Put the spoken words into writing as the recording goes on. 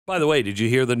By the way, did you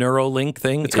hear the Neuralink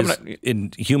thing? It's coming is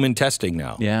in human testing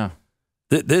now. Yeah.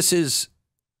 This is,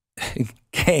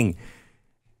 gang,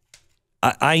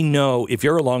 I know, if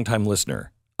you're a longtime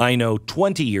listener, I know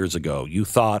 20 years ago you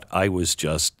thought I was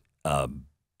just a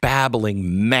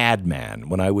babbling madman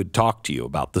when I would talk to you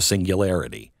about the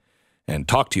singularity and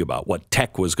talk to you about what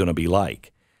tech was going to be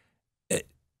like.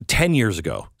 10 years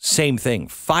ago, same thing.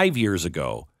 5 years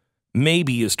ago,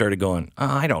 maybe you started going, oh,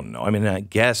 I don't know. I mean, I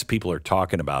guess people are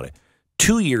talking about it.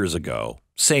 2 years ago,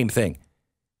 same thing.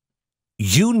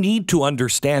 You need to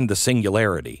understand the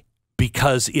singularity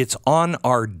because it's on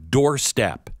our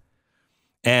doorstep.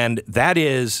 And that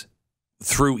is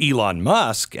through Elon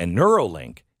Musk and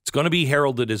Neuralink. It's going to be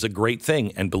heralded as a great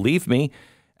thing. And believe me,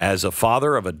 as a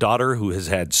father of a daughter who has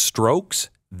had strokes,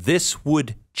 this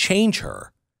would change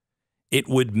her. It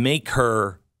would make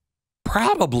her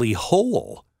probably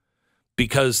whole.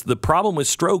 Because the problem with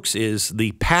strokes is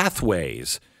the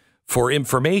pathways for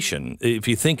information. If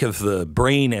you think of the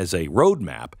brain as a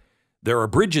roadmap, there are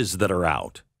bridges that are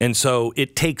out. And so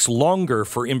it takes longer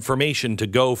for information to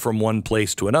go from one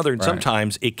place to another. And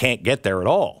sometimes it can't get there at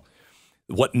all.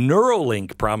 What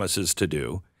Neuralink promises to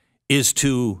do is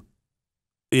to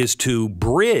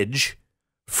bridge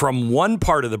from one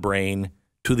part of the brain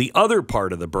to the other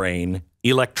part of the brain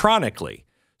electronically.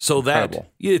 So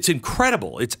that it's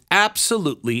incredible. It's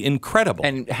absolutely incredible.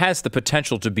 And has the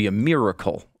potential to be a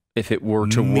miracle if it were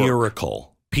to work.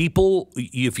 Miracle. People,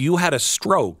 if you had a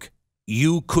stroke,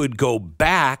 you could go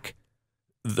back.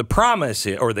 The promise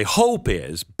or the hope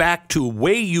is back to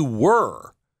way you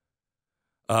were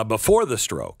before the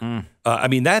stroke. I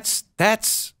mean, that's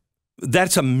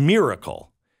a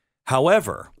miracle.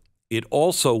 However, it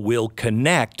also will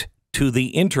connect to the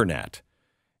internet.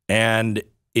 And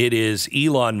it is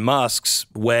Elon Musk's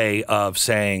way of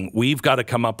saying, we've got to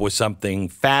come up with something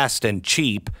fast and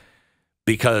cheap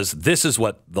because this is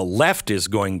what the left is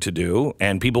going to do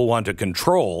and people want to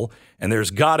control. And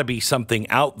there's got to be something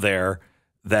out there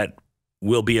that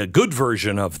will be a good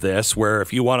version of this where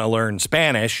if you want to learn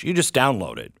Spanish, you just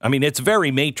download it. I mean, it's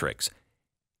very Matrix.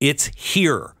 It's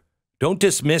here. Don't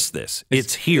dismiss this.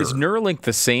 It's here. Is Neuralink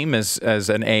the same as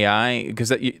an AI? Because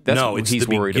that's no, what it's he's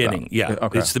the worried beginning. about. Yeah,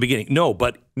 okay. It's the beginning. No,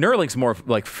 but Neuralink's more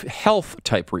like health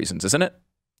type reasons, isn't it?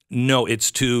 No, it's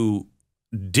to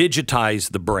digitize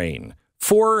the brain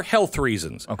for health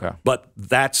reasons. Okay. But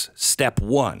that's step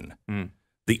one.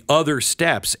 The other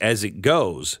steps, as it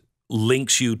goes,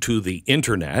 links you to the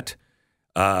internet.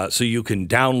 So you can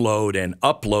download and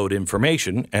upload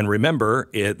information. And remember,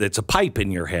 it's a pipe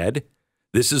in your head.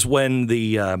 This is when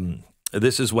the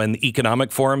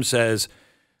Economic Forum says,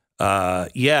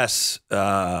 yes,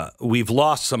 we've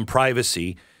lost some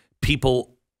privacy.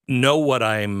 People know what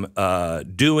I'm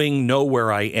doing, know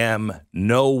where I am,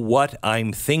 know what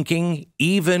I'm thinking,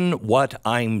 even what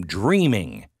I'm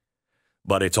dreaming.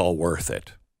 But it's all worth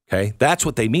it. Okay, that's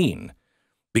what they mean.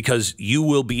 Because you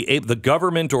will be able, the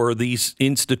government or these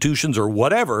institutions or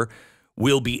whatever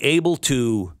will be able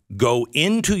to go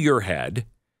into your head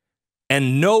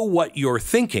and know what you're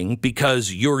thinking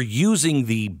because you're using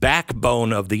the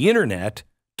backbone of the internet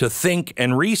to think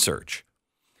and research.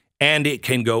 And it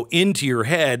can go into your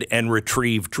head and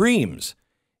retrieve dreams.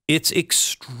 It's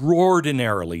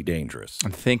extraordinarily dangerous.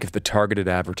 And think of the targeted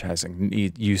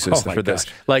advertising uses for this.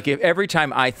 Gosh. Like if every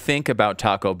time I think about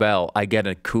Taco Bell, I get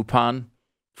a coupon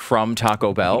from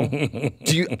Taco Bell.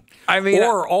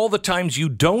 Or all the times you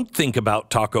don't think about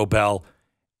Taco Bell,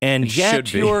 and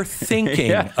yet you're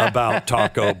thinking about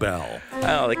Taco Bell.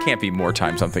 Oh, there can't be more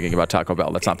times I'm thinking about Taco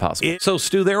Bell. That's not possible. So,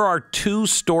 Stu, there are two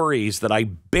stories that I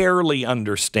barely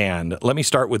understand. Let me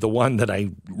start with the one that I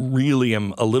really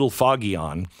am a little foggy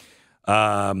on.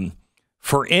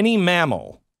 For any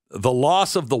mammal, the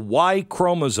loss of the Y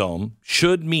chromosome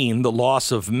should mean the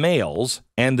loss of males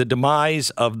and the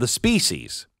demise of the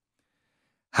species.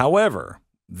 However,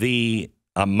 the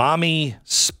Amami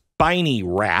spiny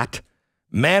rat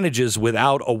manages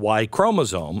without a Y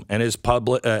chromosome and has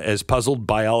puzzled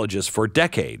biologists for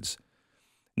decades.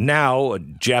 Now, a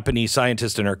Japanese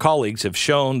scientist and her colleagues have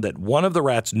shown that one of the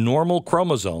rat's normal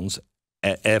chromosomes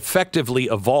effectively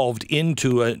evolved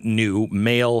into a new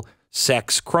male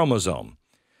sex chromosome.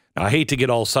 Now, I hate to get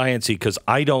all sciencey because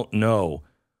I don't know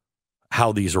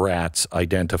how these rats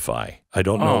identify. I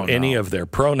don't know any of their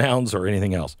pronouns or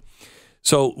anything else.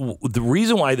 So the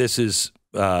reason why this is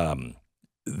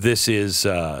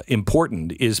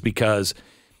important is because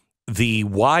the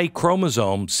Y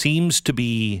chromosome seems to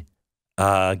be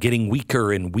getting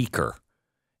weaker and weaker.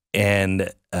 And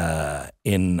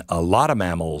in a lot of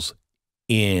mammals,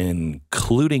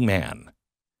 including man.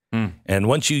 And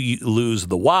once you lose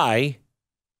the Y,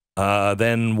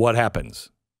 then what happens?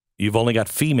 You've only got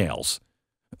females,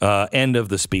 end of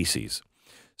the species.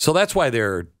 So that's why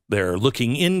they're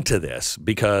looking into this,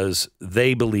 because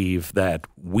they believe that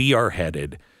we are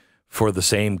headed for the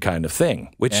same kind of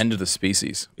thing. Which end of the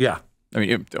species. Yeah. I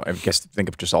mean, I guess think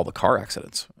of just all the car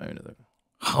accidents. I mean,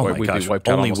 oh my gosh,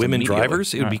 only women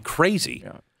drivers? It would be crazy.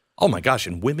 Yeah. Oh my gosh,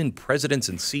 and women presidents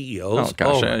and CEOs? Oh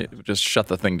gosh, just shut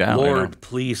the thing down. Lord,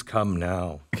 please come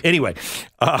now. Anyway,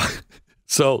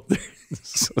 so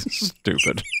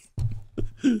stupid.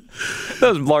 That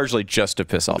was largely just to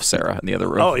piss off Sarah in the other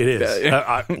room. Oh, it is.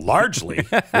 Largely,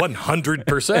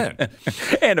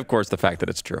 100%. And, of course, the fact that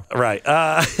it's true. Right.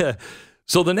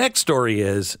 So the next story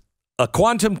is a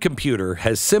quantum computer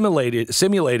has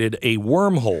simulated a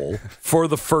wormhole for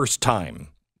the first time.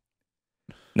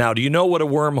 Now, do you know what a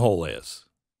wormhole is?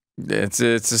 It's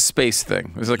a space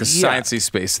thing. It's like a sciencey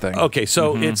space thing. Okay,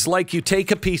 so it's like you take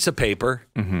a piece of paper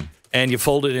and you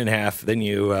fold it in half, then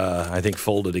you, I think,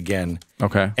 fold it again.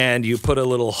 Okay. And you put a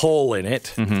little hole in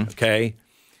it, okay?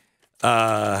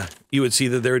 You would see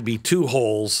that there would be two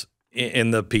holes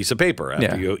in the piece of paper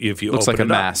after if you looks open like a it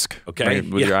mask, up, okay? Right,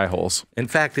 with your eye holes. In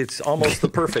fact, it's almost the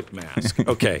perfect mask.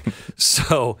 Okay.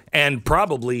 So, and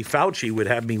probably Fauci would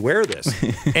have me wear this.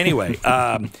 Anyway,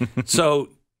 so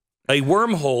a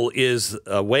wormhole is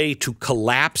a way to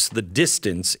collapse the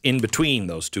distance in between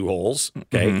those two holes,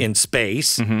 okay, in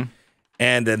space.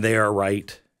 And then they are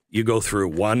you go through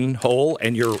one hole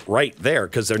and you're right there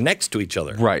because they're next to each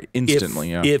other. Right,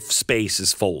 instantly, if space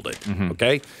is folded,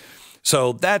 okay?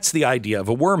 So that's the idea of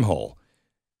a wormhole.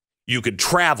 You could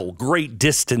travel great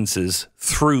distances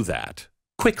through that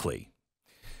quickly.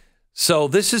 So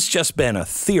this has just been a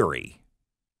theory.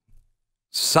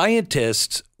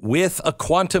 Scientists with a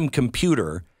quantum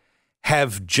computer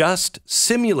have just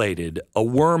simulated a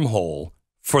wormhole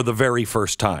for the very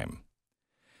first time.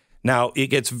 Now, it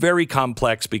gets very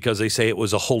complex because they say it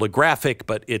was a holographic,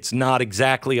 but it's not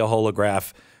exactly a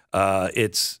holograph.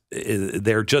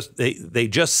 They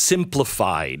just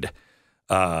simplified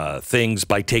things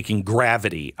by taking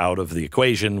gravity out of the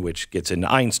equation, which gets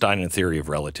into Einstein and theory of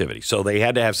relativity. So they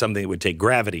had to have something that would take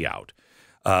gravity out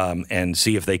and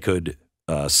see if they could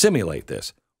simulate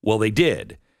this. Well, they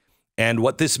did. And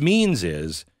what this means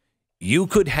is you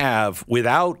could have,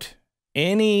 without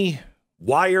any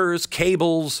wires,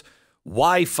 cables,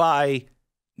 Wi-Fi,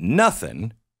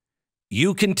 nothing,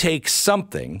 you can take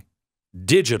something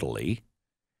digitally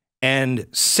and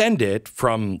send it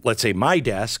from, let's say, my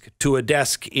desk to a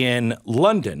desk in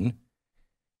London,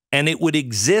 and it would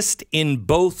exist in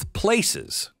both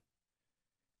places.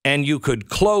 And you could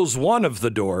close one of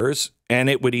the doors, and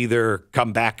it would either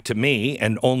come back to me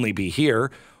and only be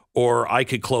here, or I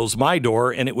could close my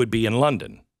door, and it would be in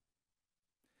London.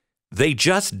 They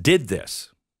just did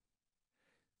this.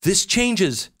 This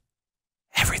changes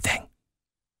everything.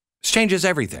 This changes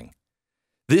everything.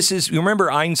 This is, you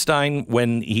remember Einstein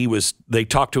when they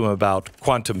talked to him about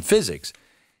quantum physics,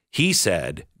 he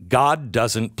said, God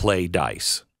doesn't play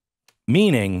dice,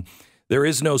 meaning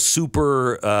there's no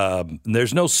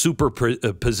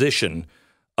superposition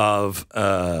of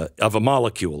a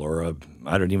molecule or of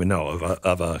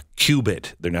a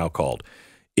qubit, they're now called.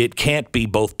 It can't be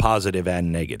both positive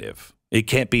and negative. It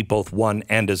can't be both 1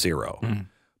 and a 0.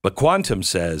 But quantum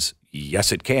says,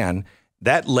 yes, it can.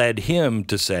 That led him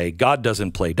to say, God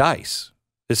doesn't play dice.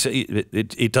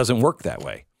 It doesn't work that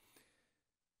way.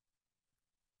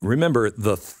 Remember,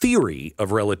 the theory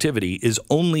of relativity is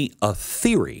only a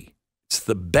theory. It's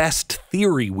the best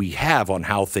theory we have on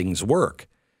how things work.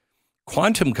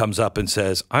 Quantum comes up and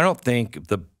says, I don't think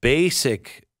the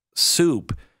basic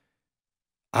soup,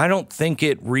 I don't think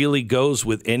it really goes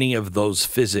with any of those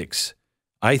physics.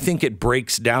 I think it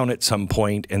breaks down at some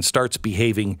point and starts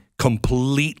behaving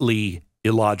completely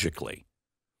illogically.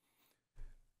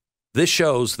 This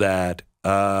shows that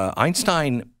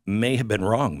Einstein may have been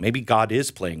wrong. Maybe God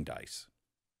is playing dice.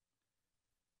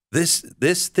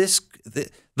 The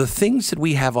things that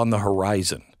we have on the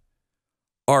horizon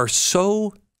are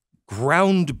so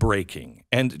groundbreaking,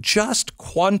 and just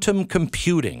quantum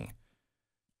computing,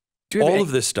 all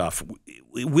of this stuff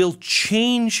will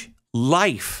change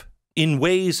life in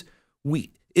ways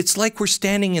it's like we're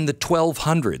standing in the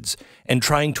 1200s and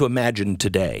trying to imagine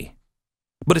today.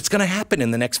 But it's going to happen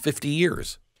in the next 50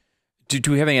 years.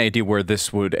 Do we have any idea where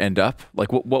this would end up?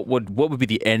 Like, what would be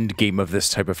the end game of this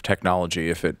type of technology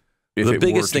if it the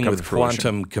biggest thing with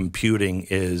quantum computing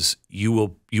is you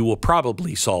will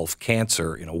probably solve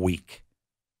cancer in a week.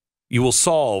 You will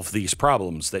solve these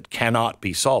problems that cannot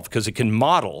be solved because it can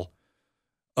model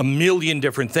a million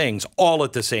different things all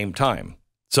at the same time.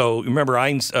 So remember,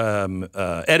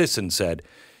 Edison said,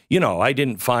 I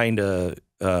didn't find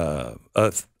I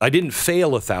didn't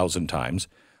fail 1,000 times.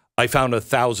 I found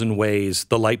 1,000 ways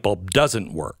the light bulb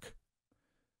doesn't work.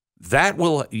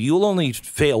 You'll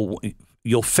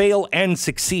fail and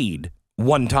succeed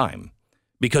one time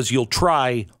because you'll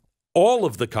try all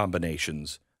of the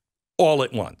combinations all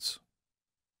at once.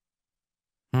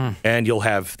 And you'll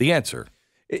have the answer.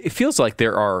 It feels like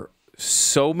there are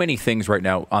so many things right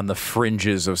now on the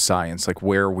fringes of science, like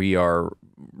where we are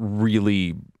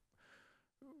really,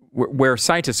 where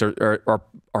scientists are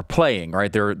playing,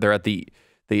 right? They're at the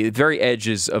very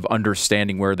edges of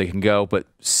understanding where they can go, but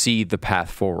see the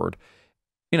path forward.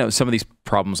 Some of these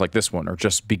problems like this one are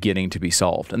just beginning to be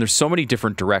solved. And there's so many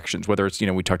different directions, whether it's,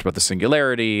 we talked about the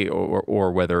singularity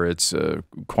or whether it's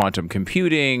quantum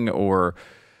computing or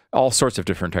all sorts of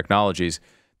different technologies,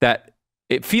 that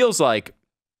it feels like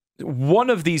one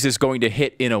of these is going to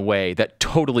hit in a way that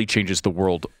totally changes the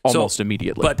world almost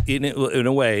immediately. But in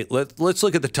a way, let's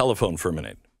look at the telephone for a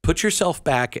minute. Put yourself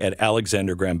back at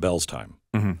Alexander Graham Bell's time.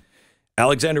 Mm-hmm.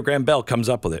 Alexander Graham Bell comes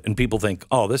up with it, and people think,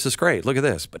 oh, this is great. Look at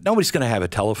this. But nobody's going to have a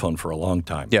telephone for a long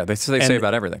time. Yeah, they say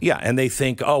about everything. Yeah, and they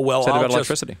think, oh, well,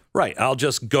 electricity. Right, I'll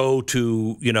just go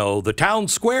to, the town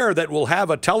square that will have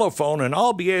a telephone, and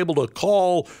I'll be able to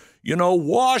call,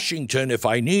 Washington if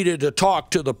I needed to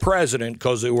talk to the president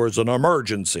because there was an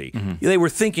emergency. Mm-hmm. They were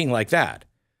thinking like that.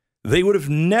 They would have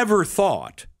never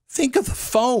thought, think of the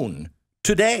phone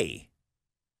today.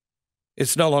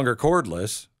 It's no longer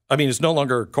cordless. I mean, it's no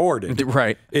longer corded.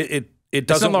 Right. It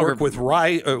doesn't work with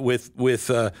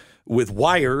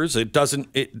wires. It doesn't.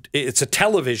 It's a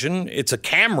television. It's a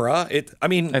camera.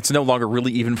 It's no longer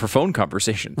really even for phone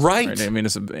conversations. Right. I mean,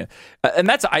 and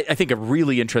that's I think a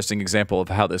really interesting example of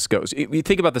how this goes. You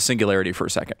think about the singularity for a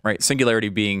second, right? Singularity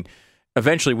being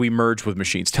eventually we merge with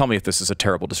machines. Tell me if this is a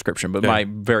terrible description, but my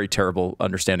very terrible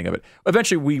understanding of it.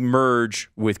 Eventually, we merge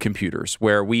with computers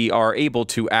where we are able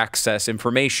to access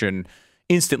information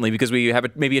instantly because we have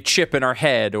maybe a chip in our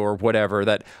head or whatever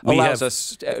that allows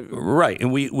us. Right. And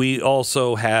we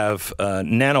also have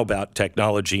nanobot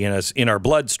technology in our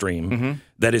bloodstream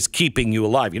that is keeping you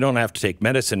alive. You don't have to take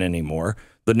medicine anymore.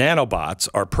 The nanobots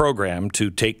are programmed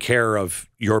to take care of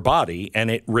your body, and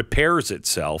it repairs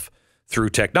itself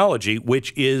through technology,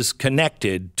 which is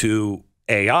connected to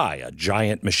AI, a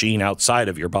giant machine outside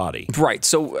of your body. Right.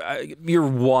 So you're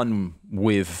one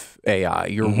with AI.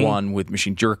 You're one with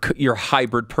machines. You're a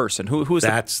hybrid person. Who is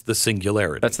That's the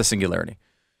singularity. That's the singularity.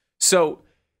 So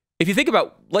if you think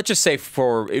about, let's just say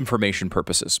for information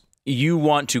purposes, you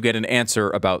want to get an answer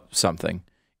about something.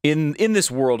 In this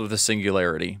world of the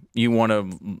singularity, you want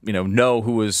to know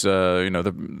who was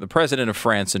the president of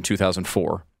France in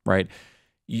 2004, right?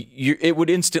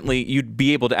 You'd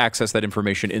be able to access that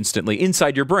information instantly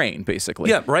inside your brain, basically.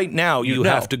 Yeah, right now you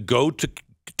have to go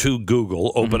to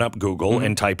Google, open up Google,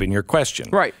 and type in your question.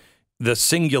 Right. The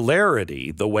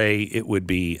singularity, the way it would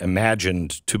be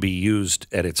imagined to be used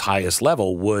at its highest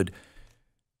level would,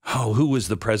 who was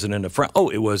the president of France? Oh,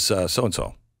 it was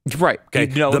so-and-so. Right. Okay.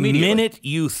 The minute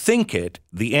you think it,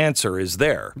 the answer is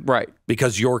there. Right.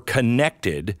 Because you're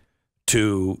connected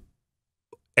to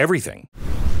everything.